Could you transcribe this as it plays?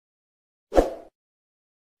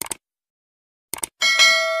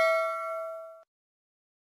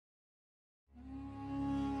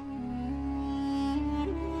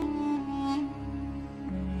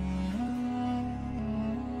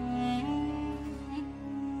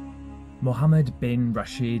Mohammed bin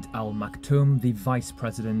Rashid Al Maktoum, the Vice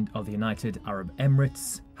President of the United Arab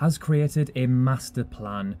Emirates, has created a master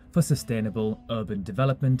plan for sustainable urban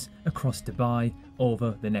development across Dubai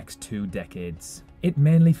over the next 2 decades. It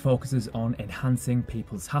mainly focuses on enhancing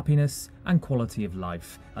people's happiness and quality of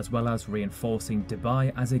life, as well as reinforcing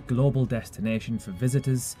Dubai as a global destination for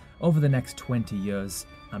visitors over the next 20 years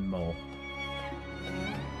and more.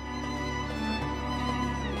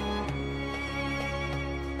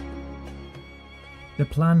 The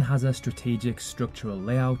plan has a strategic structural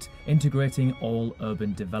layout integrating all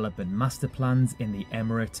urban development master plans in the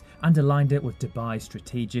Emirate and aligned it with Dubai's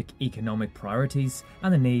strategic economic priorities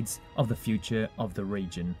and the needs of the future of the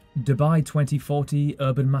region. Dubai 2040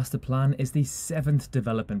 Urban Master Plan is the 7th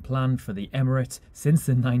development plan for the Emirate since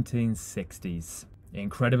the 1960s.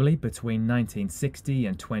 Incredibly, between 1960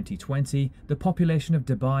 and 2020, the population of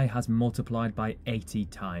Dubai has multiplied by 80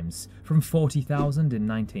 times, from 40,000 in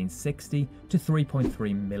 1960 to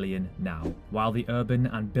 3.3 million now, while the urban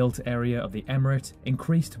and built area of the Emirate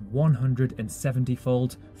increased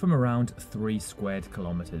 170-fold from around 3 squared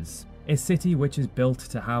kilometers. A city which is built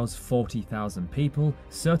to house 40,000 people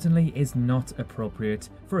certainly is not appropriate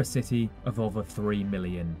for a city of over 3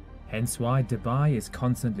 million. Hence why Dubai is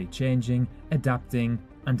constantly changing, adapting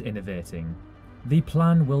and innovating. The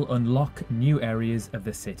plan will unlock new areas of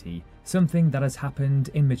the city, something that has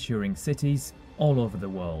happened in maturing cities all over the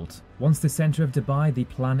world. Once the centre of Dubai, the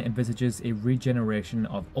plan envisages a regeneration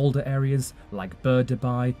of older areas like Bur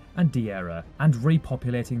Dubai and Deira and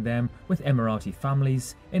repopulating them with Emirati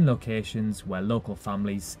families in locations where local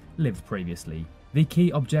families lived previously. The key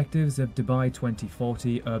objectives of Dubai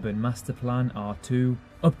 2040 Urban Master Plan are to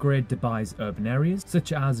upgrade Dubai's urban areas,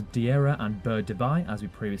 such as Deira and Bur Dubai, as we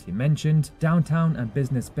previously mentioned, Downtown and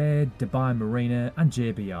Business Bay, Dubai Marina and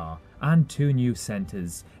JBR, and 2 new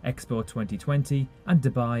centres, Expo 2020 and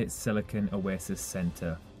Dubai Silicon Oasis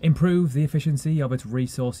Centre. Improve the efficiency of its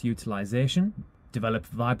resource utilisation, develop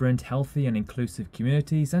vibrant, healthy and inclusive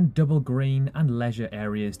communities and double green and leisure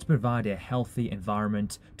areas to provide a healthy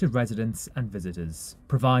environment to residents and visitors.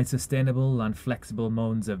 Provide sustainable and flexible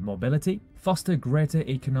modes of mobility. Foster greater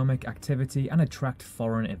economic activity and attract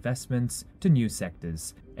foreign investments to new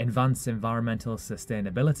sectors. Advance environmental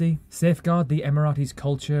sustainability. Safeguard the Emiratis'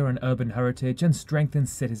 culture and urban heritage and strengthen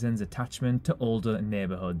citizens' attachment to older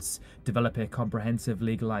neighbourhoods. Develop a comprehensive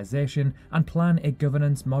legalisation and plan a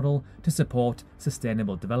governance model to support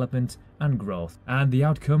sustainable development and growth. And the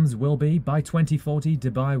outcomes will be, by 2040,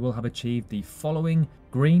 Dubai will have achieved the following.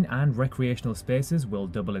 Green and recreational spaces will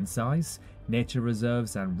double in size. Nature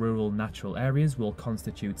reserves and rural natural areas will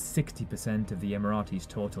constitute 60% of the Emiratis'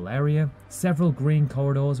 total area. Several green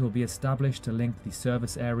corridors will be established to link the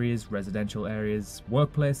service areas, residential areas,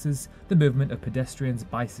 workplaces, the movement of pedestrians,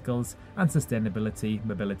 bicycles, and sustainability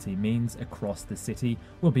mobility means across the city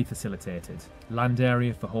will be facilitated. Land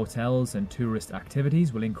area for hotels and tourist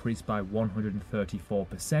activities will increase by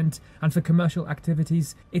 134%, and for commercial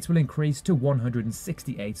activities, it will increase to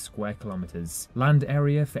 168 square kilometers. Land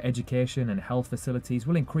area for education and health facilities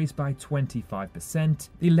will increase by 25%.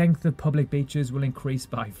 The length of public beaches will increase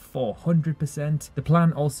by 400%. The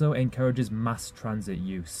plan also encourages mass transit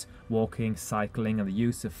use, walking, cycling and the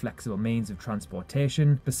use of flexible means of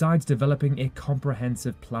transportation, besides developing a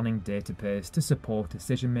comprehensive planning database to support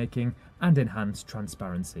decision making and enhance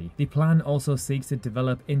transparency. The plan also seeks to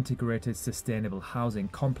develop integrated sustainable housing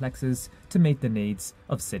complexes to meet the needs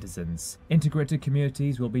of citizens. Integrated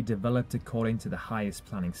communities will be developed according to the highest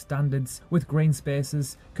planning standards, with green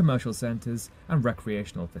spaces, commercial centres and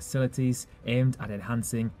recreational facilities aimed at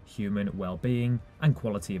enhancing human well-being and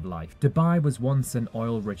quality of life. Dubai was once an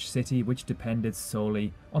oil-rich city which depended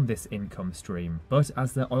solely on this income stream, but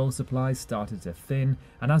as the oil supplies started to thin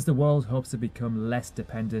and as the world hopes to become less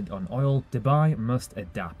dependent on oil, Dubai must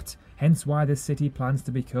adapt. Hence why this city plans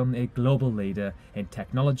to become a global leader in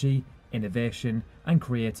technology, innovation and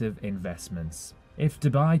creative investments. If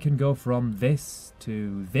Dubai can go from this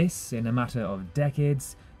to this in a matter of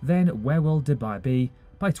decades, then where will Dubai be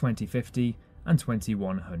by 2050 and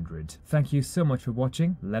 2100? Thank you so much for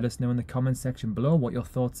watching. Let us know in the comments section below what your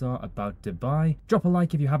thoughts are about Dubai. Drop a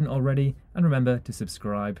like if you haven't already, and remember to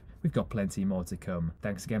subscribe. We've got plenty more to come.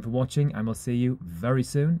 Thanks again for watching, and we'll see you very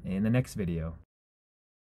soon in the next video.